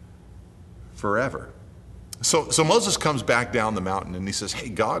forever." So Moses comes back down the mountain and he says, hey,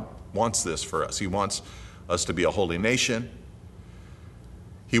 God wants this for us. He wants us to be a holy nation.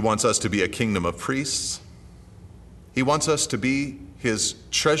 He wants us to be a kingdom of priests. He wants us to be his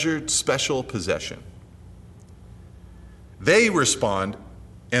treasured special possession. They respond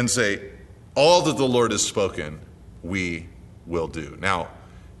and say, all that the Lord has spoken, we will do. Now,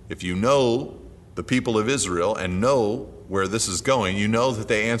 if you know the people of Israel and know where this is going, you know that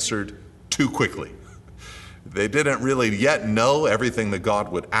they answered too quickly. They didn't really yet know everything that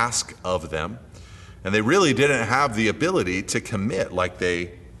God would ask of them, and they really didn't have the ability to commit like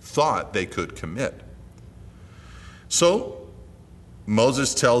they thought they could commit. So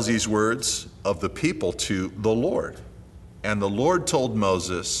Moses tells these words of the people to the Lord, and the Lord told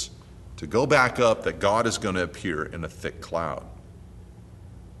Moses to go back up, that God is going to appear in a thick cloud.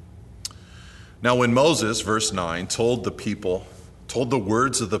 Now when Moses, verse 9, told the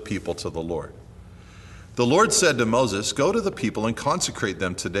words of the people to the Lord said to Moses, "Go to the people and consecrate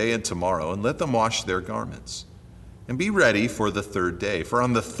them today and tomorrow, and let them wash their garments. And be ready for the third day. For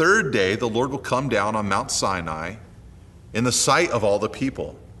on the third day the Lord will come down on Mount Sinai in the sight of all the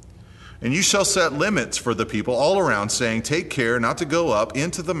people. And you shall set limits for the people all around, saying, take care not to go up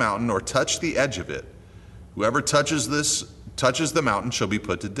into the mountain or touch the edge of it. Whoever touches the mountain shall be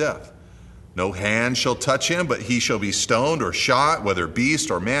put to death. No hand shall touch him, but he shall be stoned or shot, whether beast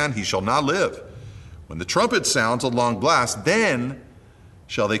or man, he shall not live. When the trumpet sounds a long blast, then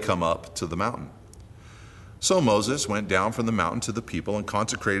shall they come up to the mountain." So Moses went down from the mountain to the people and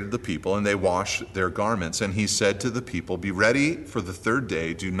consecrated the people, and they washed their garments. And he said to the people, "Be ready for the third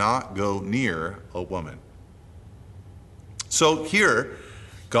day. Do not go near a woman." So here,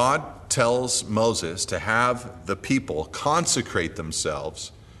 God tells Moses to have the people consecrate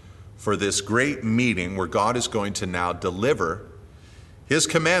themselves for this great meeting where God is going to now deliver his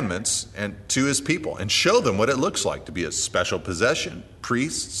commandments and to his people and show them what it looks like to be a special possession,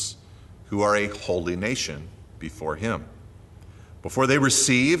 priests who are a holy nation before him. Before they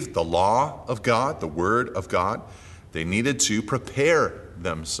received the law of God, the word of God, they needed to prepare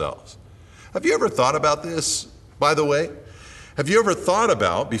themselves. Have you ever thought about this, by the way? Have you ever thought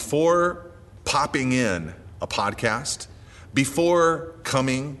about, before popping in a podcast, before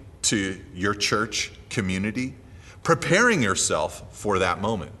coming to your church community, preparing yourself for that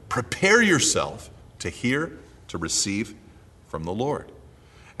moment? Prepare yourself to hear, to receive from the Lord.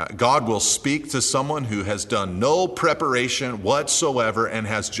 God will speak to someone who has done no preparation whatsoever and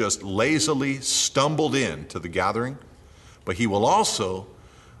has just lazily stumbled into the gathering, but he will also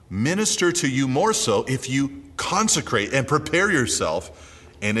minister to you more so if you consecrate and prepare yourself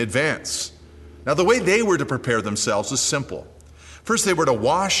in advance. Now, the way they were to prepare themselves is simple. First, they were to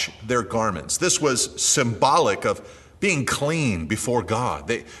wash their garments. This was symbolic of being clean before God.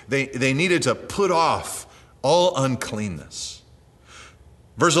 They needed to put off all uncleanness.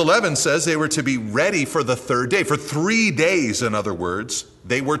 Verse 11 says they were to be ready for the third day. For 3 days, in other words,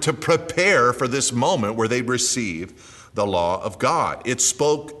 they were to prepare for this moment where they receive the law of God. It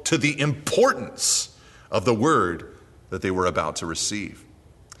spoke to the importance of the word that they were about to receive.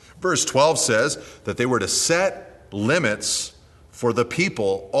 Verse 12 says that they were to set limits for the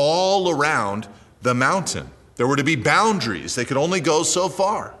people all around the mountain. There were to be boundaries. They could only go so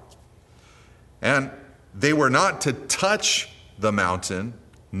far. And they were not to touch the mountain.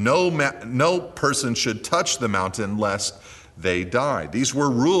 No person should touch the mountain lest they die. These were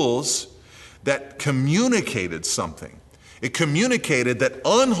rules that communicated something. It communicated that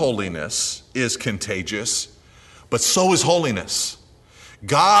unholiness is contagious, but so is holiness.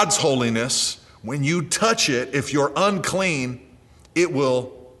 God's holiness, when you touch it, if you're unclean, it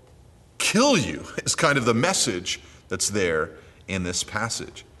will kill you. It's kind of the message that's there in this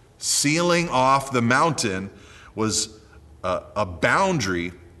passage. Sealing off the mountain was a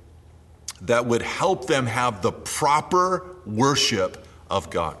boundary that would help them have the proper worship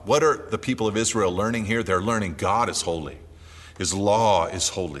of God. What are the people of Israel learning here? They're learning God is holy. His law is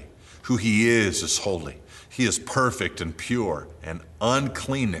holy. Who he is holy. He is perfect and pure, and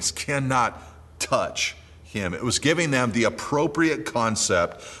uncleanness cannot touch him. It was giving them the appropriate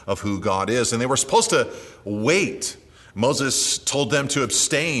concept of who God is, and they were supposed to wait. Moses told them to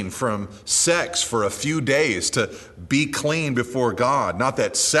abstain from sex for a few days to be clean before God. Not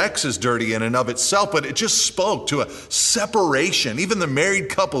that sex is dirty in and of itself, but it just spoke to a separation. Even the married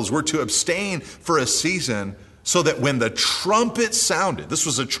couples were to abstain for a season so that when the trumpet sounded, this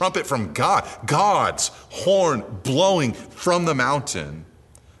was a trumpet from God, God's horn blowing from the mountain,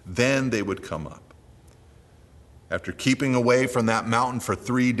 then they would come up. After keeping away from that mountain for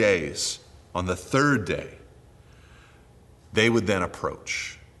 3 days, on the third day, they would then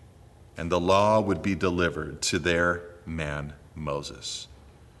approach, and the law would be delivered to their man, Moses.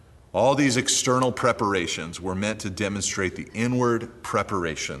 All these external preparations were meant to demonstrate the inward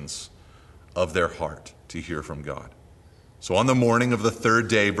preparations of their heart to hear from God. So on the morning of the third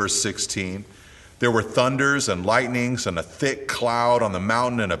day, verse 16, there were thunders and lightnings and a thick cloud on the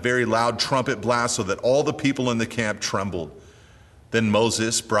mountain and a very loud trumpet blast so that all the people in the camp trembled. Then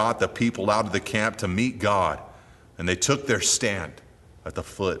Moses brought the people out of the camp to meet God, and they took their stand at the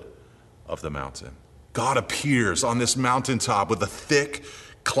foot of the mountain. God appears on this mountaintop with a thick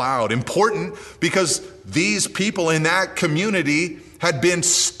cloud. Important because these people in that community had been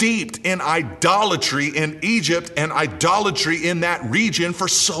steeped in idolatry in Egypt and idolatry in that region for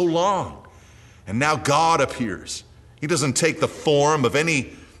so long. And now God appears. He doesn't take the form of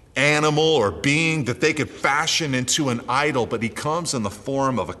any animal or being that they could fashion into an idol, but he comes in the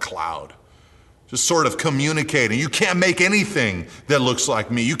form of a cloud. Just sort of communicating. You can't make anything that looks like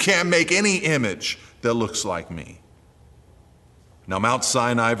me. You can't make any image that looks like me. Now, Mount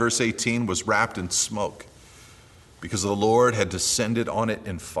Sinai, verse 18, was wrapped in smoke because the Lord had descended on it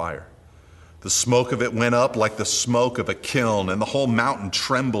in fire. The smoke of it went up like the smoke of a kiln, and the whole mountain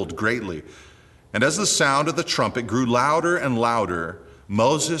trembled greatly. And as the sound of the trumpet grew louder and louder,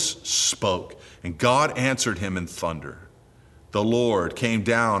 Moses spoke, and God answered him in thunder. The Lord came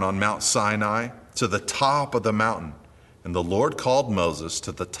down on Mount Sinai to the top of the mountain, and the Lord called Moses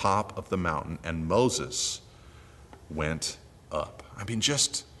to the top of the mountain, and Moses went up. I mean,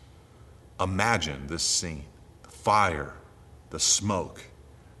 just imagine this scene. The fire, the smoke,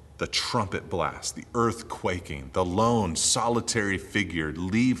 the trumpet blast, the earth quaking, the lone solitary figure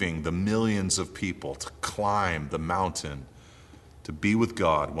leaving the millions of people to climb the mountain to be with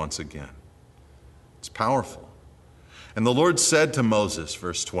God once again. It's powerful. And the Lord said to Moses,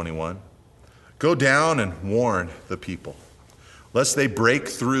 verse 21, "Go down and warn the people, lest they break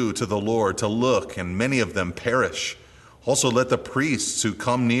through to the Lord to look, and many of them perish. Also let the priests who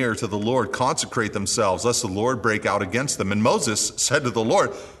come near to the Lord consecrate themselves, lest the Lord break out against them." And Moses said to the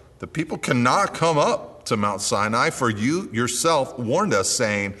Lord, "The people cannot come up to Mount Sinai, for you yourself warned us,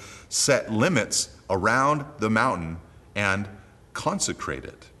 saying, 'Set limits around the mountain and consecrate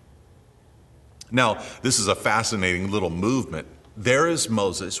it.'" Now, this is a fascinating little movement. There is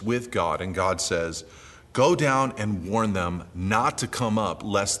Moses with God, and God says, "Go down and warn them not to come up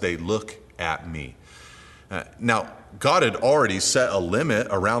lest they look at me." Now, God had already set a limit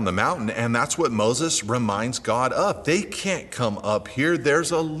around the mountain, and that's what Moses reminds God of. They can't come up here.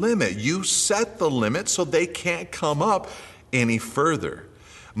 There's a limit. You set the limit so they can't come up any further.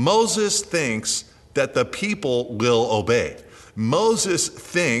 Moses thinks that the people will obey. Moses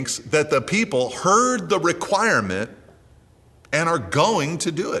thinks that the people heard the requirement and are going to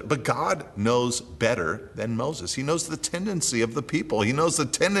do it. But God knows better than Moses. He knows the tendency of the people. He knows the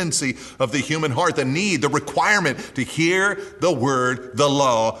tendency of the human heart, the need, the requirement to hear the word, the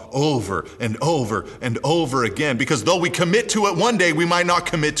law, over and over and over again. Because though we commit to it one day, we might not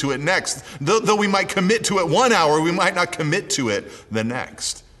commit to it next. Though we might commit to it 1 hour, we might not commit to it the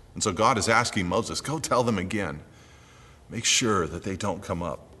next. And so God is asking Moses, go tell them again. Make sure that they don't come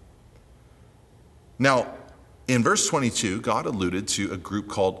up. Now, in verse 22, God alluded to a group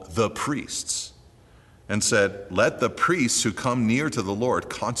called the priests and said, let the priests who come near to the Lord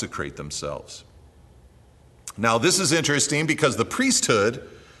consecrate themselves. Now, this is interesting because the priesthood,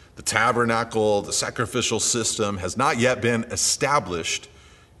 the tabernacle, the sacrificial system has not yet been established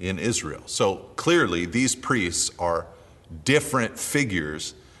in Israel. So clearly, these priests are different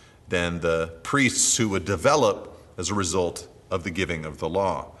figures than the priests who would develop as a result of the giving of the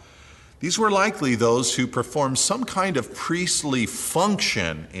law. These were likely those who performed some kind of priestly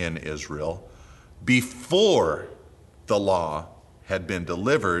function in Israel before the law had been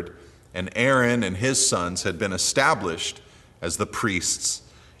delivered and Aaron and his sons had been established as the priests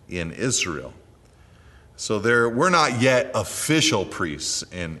in Israel. So there were not yet official priests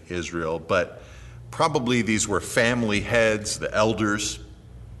in Israel, but probably these were family heads, the elders,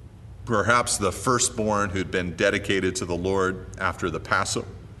 perhaps the firstborn who'd been dedicated to the Lord after the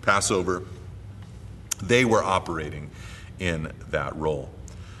Passover. They were operating in that role.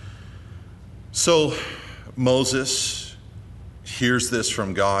 So Moses hears this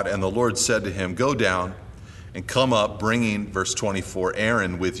from God, and the Lord said to him, go down and come up, bringing, verse 24,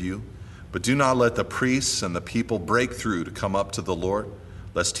 Aaron with you, but do not let the priests and the people break through to come up to the Lord,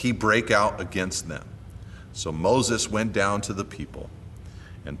 lest he break out against them. So Moses went down to the people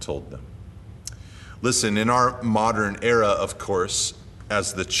and told them. Listen, in our modern era, of course,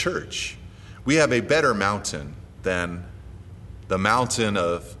 as the church, we have a better mountain than the mountain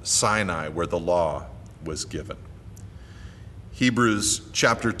of Sinai where the law was given. Hebrews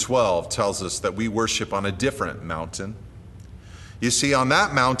chapter 12 tells us that we worship on a different mountain. You see, on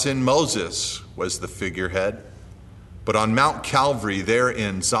that mountain, Moses was the figurehead, but on Mount Calvary, there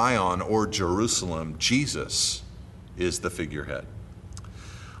in Zion or Jerusalem, Jesus is the figurehead.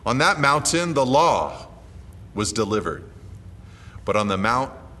 On that mountain, the law was delivered. But on the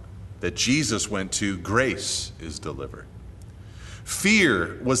mount that Jesus went to, grace is delivered.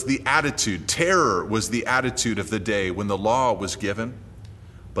 Fear was the attitude, terror was the attitude of the day when the law was given.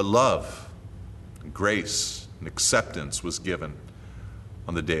 But love, and grace, and acceptance was given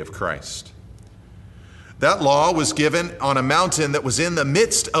on the day of Christ. That law was given on a mountain that was in the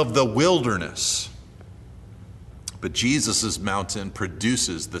midst of the wilderness. But Jesus' mountain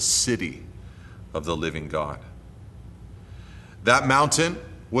produces the city of the living God. That mountain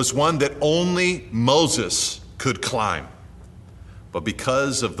was one that only Moses could climb. But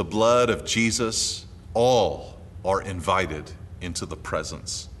because of the blood of Jesus, all are invited into the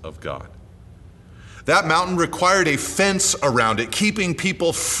presence of God. That mountain required a fence around it, keeping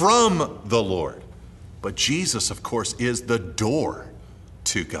people from the Lord. But Jesus, of course, is the door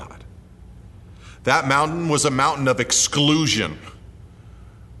to God. That mountain was a mountain of exclusion.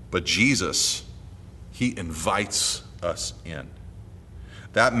 But Jesus, he invites us in.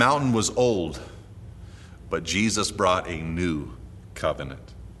 That mountain was old, but Jesus brought a new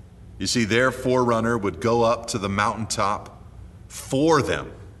covenant. You see, their forerunner would go up to the mountaintop for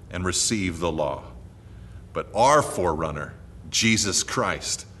them and receive the law. But our forerunner, Jesus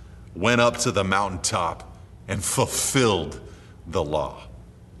Christ, went up to the mountaintop and fulfilled the law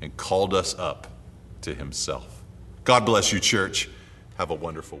and called us up to himself. God bless you, church. Have a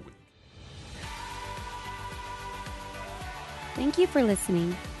wonderful week. Thank you for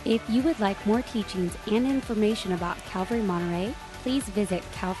listening. If you would like more teachings and information about Calvary Monterey, please visit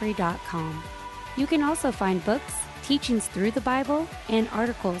calvary.com. You can also find books, teachings through the Bible, and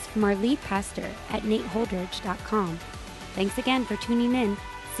articles from our lead pastor at nateholdridge.com. Thanks again for tuning in.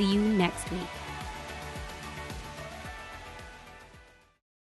 See you next week.